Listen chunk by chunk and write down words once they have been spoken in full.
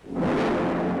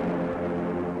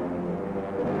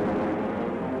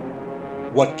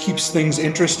What keeps things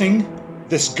interesting?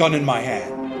 This gun in my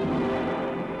hand.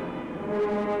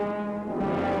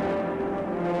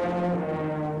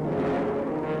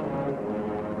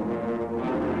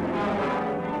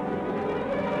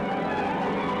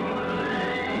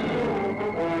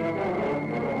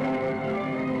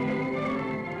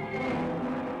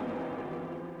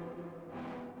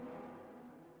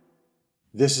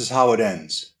 This is how it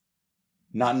ends.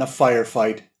 Not in a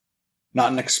firefight,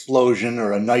 not an explosion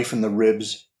or a knife in the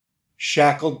ribs.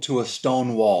 Shackled to a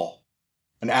stone wall.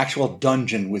 An actual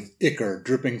dungeon with ichor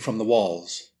dripping from the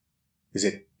walls. Is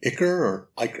it ichor or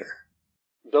ichor?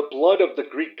 The blood of the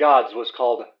Greek gods was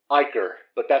called ichor,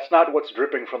 but that's not what's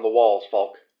dripping from the walls,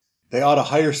 Falk. They ought to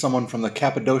hire someone from the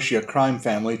Cappadocia crime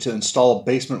family to install a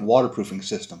basement waterproofing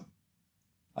system.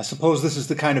 I suppose this is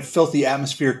the kind of filthy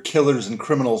atmosphere killers and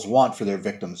criminals want for their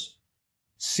victims.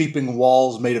 Seeping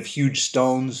walls made of huge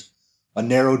stones, a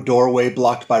narrow doorway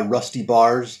blocked by rusty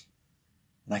bars,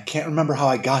 and I can't remember how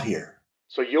I got here.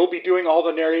 So you'll be doing all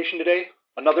the narration today?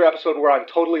 Another episode where I'm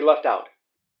totally left out.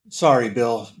 Sorry,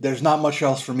 Bill. There's not much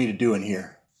else for me to do in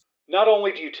here. Not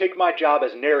only do you take my job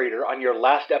as narrator on your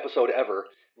last episode ever,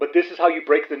 but this is how you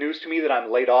break the news to me that I'm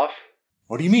laid off?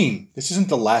 What do you mean? This isn't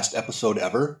the last episode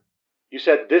ever. You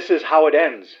said this is how it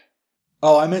ends.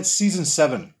 Oh, I meant season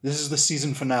 7. This is the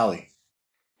season finale.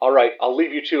 All right, I'll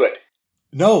leave you to it.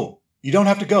 No, you don't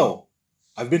have to go.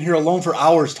 I've been here alone for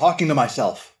hours talking to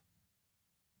myself.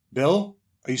 Bill,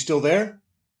 are you still there?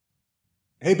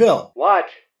 Hey, Bill. What?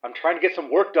 I'm trying to get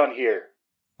some work done here.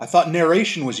 I thought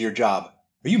narration was your job.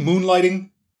 Are you moonlighting?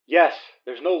 Yes,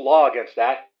 there's no law against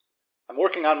that. I'm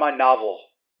working on my novel.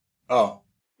 Oh.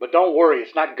 But don't worry,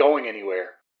 it's not going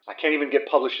anywhere. I can't even get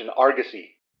published in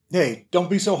Argosy. Hey,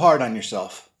 don't be so hard on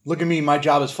yourself. Look at me, my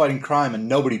job is fighting crime and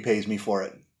nobody pays me for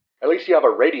it. At least you have a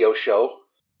radio show.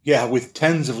 Yeah, with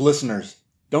tens of listeners.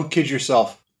 Don't kid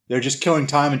yourself. They're just killing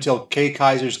time until Kay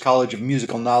Kaiser's College of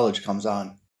Musical Knowledge comes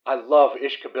on. I love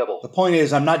Ishkabibble. The point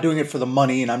is, I'm not doing it for the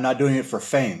money and I'm not doing it for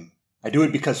fame. I do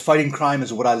it because fighting crime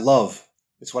is what I love.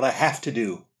 It's what I have to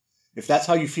do. If that's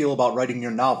how you feel about writing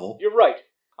your novel... You're right.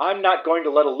 I'm not going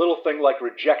to let a little thing like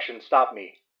rejection stop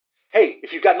me. Hey,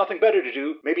 if you've got nothing better to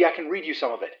do, maybe I can read you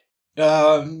some of it.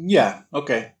 Yeah,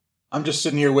 okay. I'm just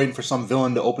sitting here waiting for some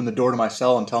villain to open the door to my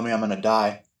cell and tell me I'm gonna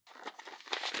die.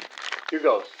 Here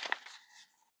goes.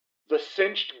 The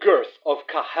Cinched Girth of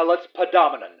Cahelet's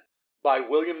Padamenon by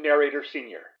William Narrator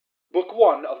Sr. Book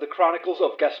 1 of the Chronicles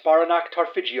of Gasparinac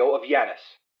Tarfigio of Yanis.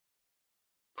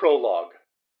 Prologue.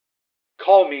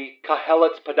 Call me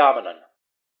Cahelet's Padamenon.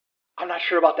 I'm not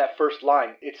sure about that first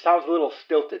line. It sounds a little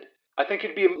stilted. I think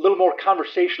it'd be a little more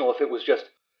conversational if it was just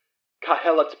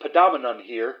Cahelet's Padamenon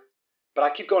here, but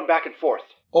I keep going back and forth.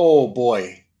 Oh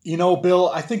boy. You know, Bill,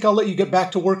 I think I'll let you get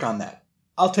back to work on that.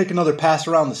 I'll take another pass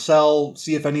around the cell,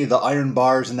 see if any of the iron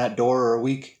bars in that door are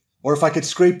weak, or if I could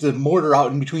scrape the mortar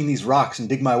out in between these rocks and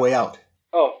dig my way out.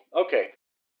 Oh, okay.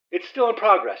 It's still in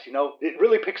progress, you know. It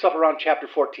really picks up around chapter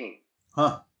 14.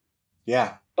 Huh.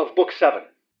 Yeah. Of book 7.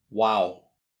 Wow.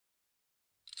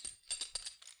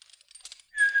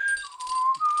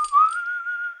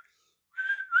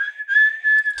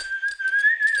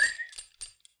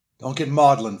 Don't get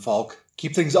maudlin, Falk.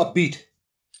 Keep things upbeat.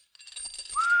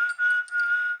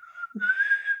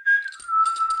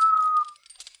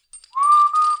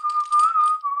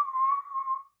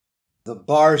 The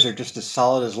bars are just as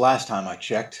solid as last time I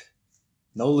checked.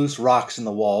 No loose rocks in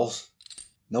the walls.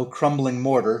 No crumbling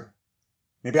mortar.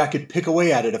 Maybe I could pick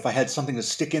away at it if I had something to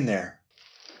stick in there.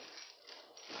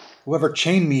 Whoever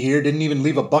chained me here didn't even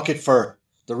leave a bucket for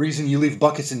the reason you leave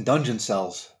buckets in dungeon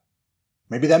cells.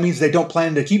 Maybe that means they don't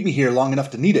plan to keep me here long enough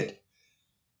to need it.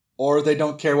 Or they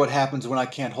don't care what happens when I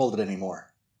can't hold it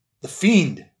anymore. The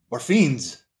fiend, or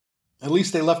fiends. At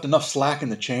least they left enough slack in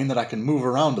the chain that I can move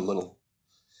around a little.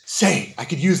 Say, I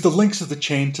could use the links of the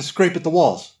chain to scrape at the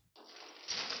walls.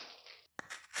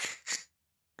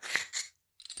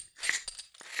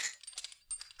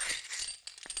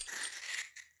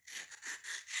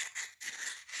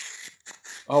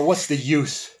 Oh, what's the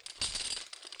use?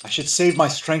 I should save my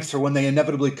strength for when they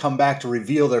inevitably come back to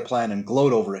reveal their plan and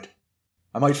gloat over it.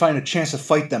 I might find a chance to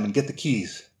fight them and get the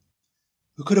keys.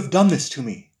 Who could have done this to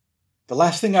me? The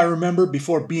last thing I remember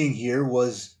before being here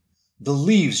was the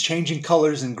leaves changing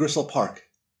colors in Gristle Park.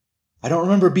 I don't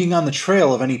remember being on the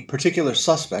trail of any particular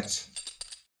suspects.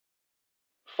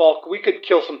 Falk, we could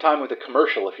kill some time with a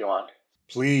commercial if you want.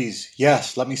 Please,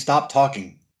 yes, let me stop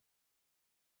talking.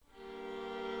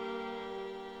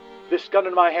 This gun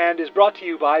in my hand is brought to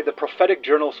you by the Prophetic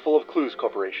Journals Full of Clues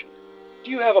Corporation.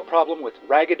 Do you have a problem with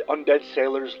ragged undead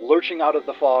sailors lurching out of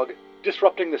the fog,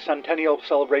 disrupting the centennial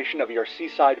celebration of your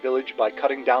seaside village by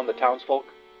cutting down the townsfolk?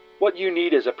 What you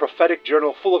need is a prophetic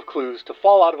journal full of clues to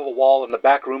fall out of a wall in the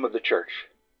back room of the church.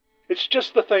 It's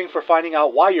just the thing for finding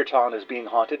out why your town is being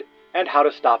haunted and how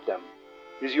to stop them.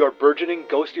 Is your burgeoning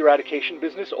ghost eradication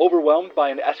business overwhelmed by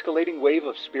an escalating wave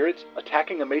of spirits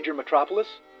attacking a major metropolis?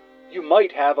 You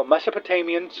might have a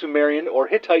Mesopotamian, Sumerian, or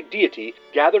Hittite deity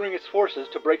gathering its forces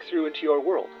to break through into your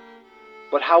world.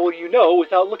 But how will you know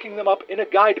without looking them up in a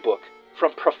guidebook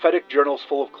from prophetic journals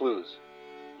full of clues?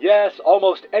 Yes,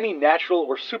 almost any natural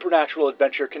or supernatural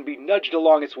adventure can be nudged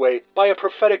along its way by a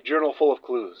prophetic journal full of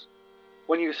clues.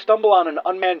 When you stumble on an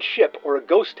unmanned ship or a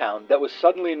ghost town that was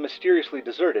suddenly and mysteriously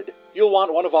deserted, you'll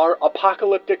want one of our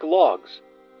apocalyptic logs.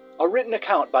 A written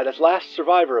account by the last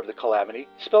survivor of the calamity,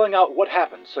 spelling out what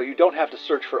happened so you don't have to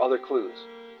search for other clues.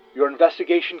 Your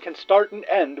investigation can start and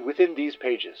end within these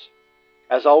pages.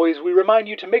 As always, we remind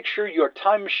you to make sure your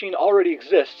time machine already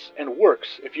exists and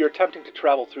works if you're attempting to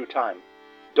travel through time.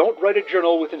 Don't write a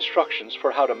journal with instructions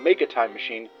for how to make a time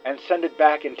machine and send it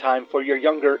back in time for your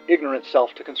younger, ignorant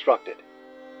self to construct it.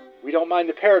 We don't mind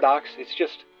the paradox, it's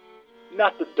just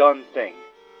not the done thing.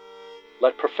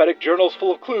 Let Prophetic Journals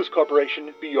Full of Clues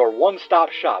Corporation be your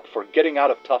one-stop shop for getting out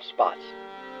of tough spots.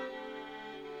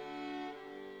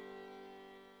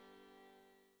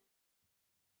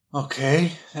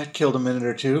 Okay, that killed a minute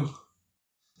or two.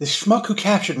 This schmuck who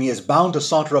captured me is bound to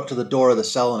saunter up to the door of the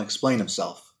cell and explain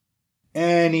himself.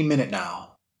 Any minute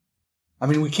now. I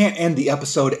mean, we can't end the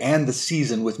episode and the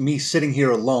season with me sitting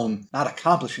here alone, not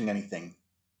accomplishing anything.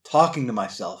 Talking to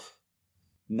myself.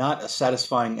 Not a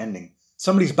satisfying ending.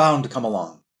 Somebody's bound to come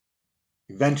along.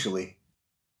 Eventually.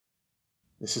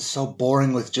 This is so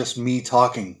boring with just me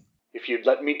talking. If you'd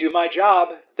let me do my job,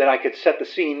 then I could set the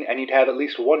scene and you'd have at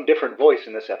least one different voice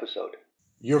in this episode.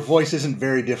 Your voice isn't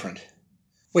very different.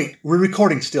 Wait, we're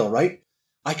recording still, right?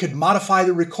 I could modify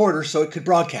the recorder so it could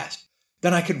broadcast.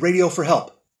 Then I could radio for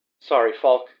help. Sorry,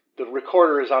 Falk. The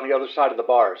recorder is on the other side of the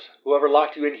bars. Whoever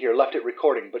locked you in here left it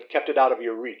recording, but kept it out of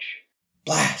your reach.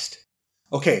 Blast!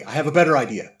 Okay, I have a better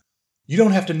idea. You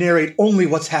don't have to narrate only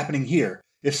what's happening here.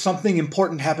 If something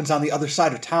important happens on the other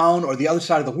side of town or the other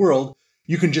side of the world,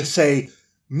 you can just say,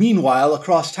 "Meanwhile,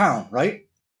 across town," right?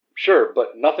 Sure,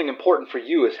 but nothing important for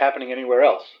you is happening anywhere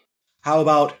else. How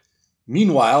about,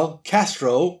 "Meanwhile,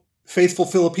 Castro, faithful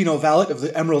Filipino valet of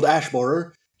the Emerald Ash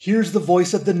Borer, here's the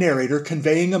voice of the narrator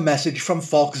conveying a message from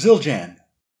Falk Zildjian."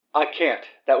 I can't.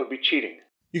 That would be cheating.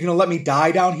 You're gonna let me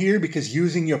die down here because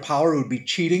using your power would be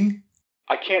cheating?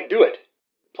 I can't do it.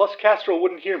 Plus, Castro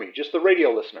wouldn't hear me, just the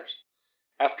radio listeners,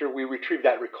 after we retrieve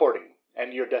that recording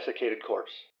and your desiccated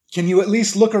corpse. Can you at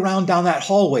least look around down that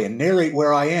hallway and narrate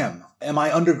where I am? Am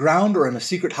I underground or in a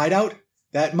secret hideout?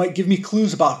 That might give me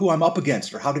clues about who I'm up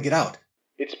against or how to get out.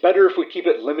 It's better if we keep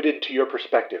it limited to your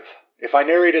perspective. If I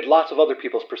narrated lots of other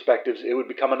people's perspectives, it would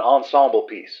become an ensemble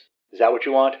piece. Is that what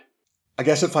you want? I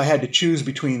guess if I had to choose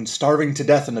between starving to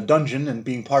death in a dungeon and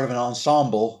being part of an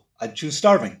ensemble, I'd choose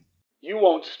starving. You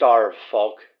won't starve,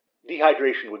 Falk.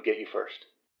 Dehydration would get you first.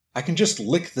 I can just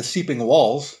lick the seeping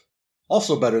walls.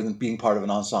 Also better than being part of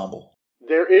an ensemble.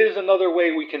 There is another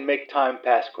way we can make time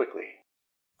pass quickly.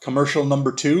 Commercial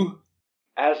number 2?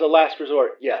 As a last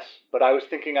resort, yes, but I was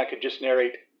thinking I could just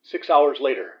narrate 6 hours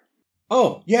later.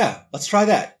 Oh, yeah, let's try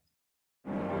that.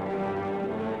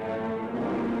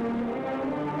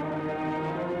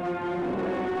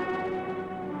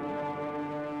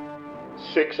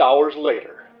 Six hours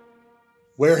later.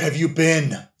 Where have you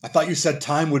been? I thought you said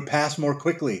time would pass more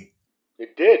quickly.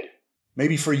 It did.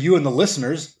 Maybe for you and the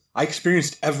listeners, I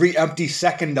experienced every empty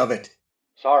second of it.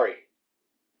 Sorry.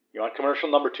 You on commercial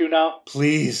number 2 now?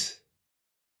 Please.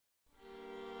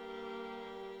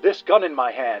 This gun in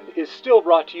my hand is still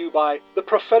brought to you by the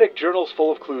Prophetic Journals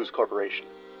Full of Clues Corporation.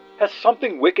 Has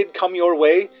something wicked come your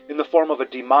way in the form of a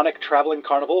demonic traveling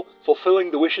carnival fulfilling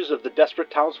the wishes of the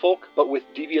desperate townsfolk but with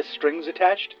devious strings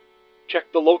attached? Check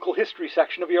the local history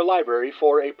section of your library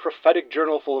for a prophetic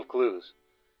journal full of clues.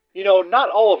 You know, not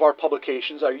all of our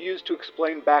publications are used to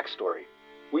explain backstory.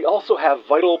 We also have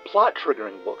vital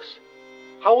plot-triggering books.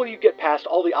 How will you get past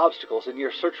all the obstacles in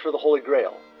your search for the Holy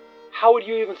Grail? How would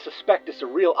you even suspect it's a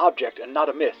real object and not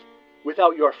a myth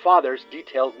without your father's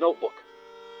detailed notebook?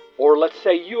 Or let's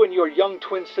say you and your young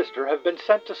twin sister have been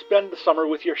sent to spend the summer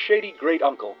with your shady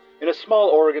great-uncle in a small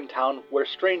Oregon town where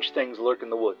strange things lurk in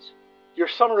the woods. Your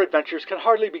summer adventures can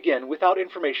hardly begin without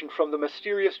information from the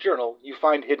mysterious journal you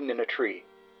find hidden in a tree.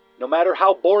 No matter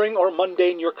how boring or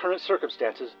mundane your current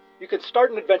circumstances, you can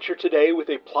start an adventure today with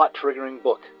a plot-triggering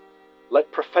book.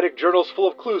 Let Prophetic Journals Full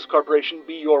of Clues Corporation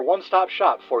be your one-stop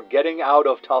shop for getting out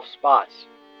of tough spots.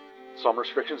 Some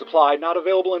restrictions apply. Not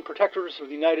available in protectorates of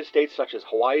the United States such as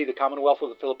Hawaii, the Commonwealth of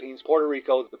the Philippines, Puerto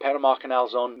Rico, the Panama Canal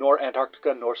Zone, nor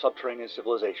Antarctica, nor subterranean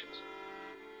civilizations.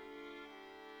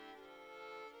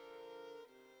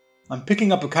 I'm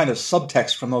picking up a kind of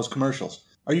subtext from those commercials.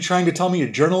 Are you trying to tell me a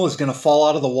journal is going to fall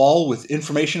out of the wall with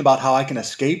information about how I can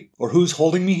escape, or who's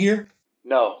holding me here?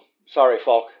 No. Sorry,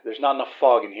 Falk. There's not enough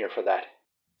fog in here for that.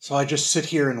 So I just sit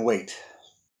here and wait.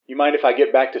 You mind if I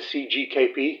get back to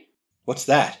CGKP? What's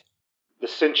that? The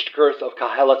Cinched Girth of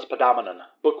Kahelet's Padamanon.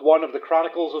 Book 1 of the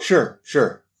Chronicles of... Sure.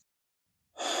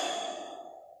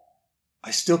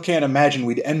 I still can't imagine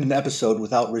we'd end an episode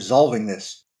without resolving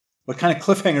this. What kind of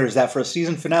cliffhanger is that for a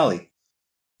season finale?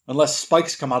 Unless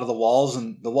spikes come out of the walls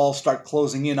and the walls start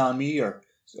closing in on me, or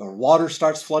water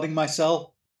starts flooding my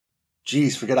cell.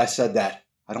 Geez, forget I said that.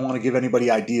 I don't want to give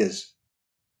anybody ideas.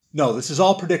 No, this is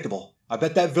all predictable. I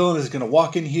bet that villain is going to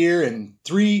walk in here in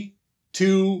 3,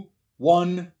 2,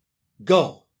 1,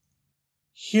 go.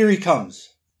 Here he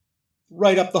comes.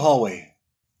 Right up the hallway.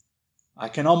 I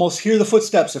can almost hear the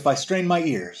footsteps if I strain my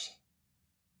ears.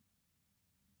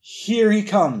 Here he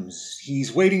comes.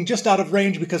 He's waiting just out of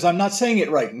range because I'm not saying it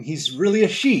right, and he's really a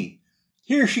she.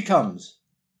 Here she comes.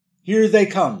 Here they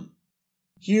come.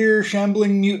 Here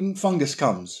shambling mutant fungus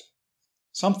comes.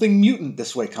 Something mutant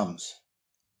this way comes.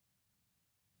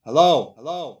 Hello?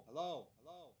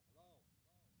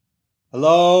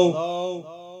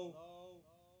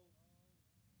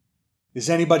 Is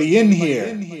anybody in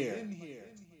here?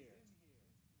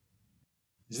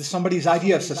 Is this somebody's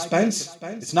idea of suspense?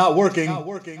 It's not working.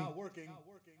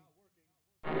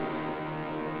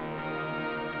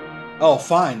 Oh,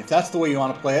 fine. If that's the way you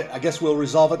want to play it, I guess we'll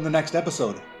resolve it in the next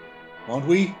episode. Won't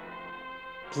we?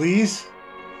 Please?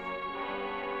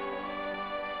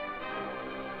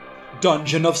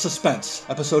 Dungeon of Suspense,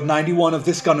 episode 91 of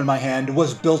This Gun in My Hand,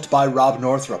 was built by Rob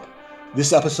Northrup.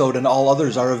 This episode and all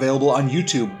others are available on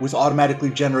YouTube with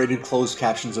automatically generated closed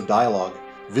captions of dialogue.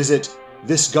 Visit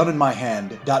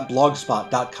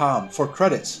thisguninmyhand.blogspot.com for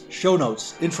credits, show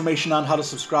notes, information on how to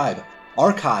subscribe,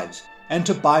 archives, and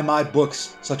to buy my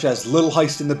books such as Little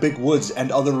Heist in the Big Woods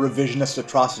and other revisionist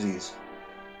atrocities.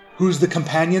 Who's the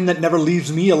companion that never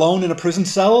leaves me alone in a prison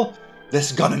cell?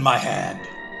 This gun in my hand.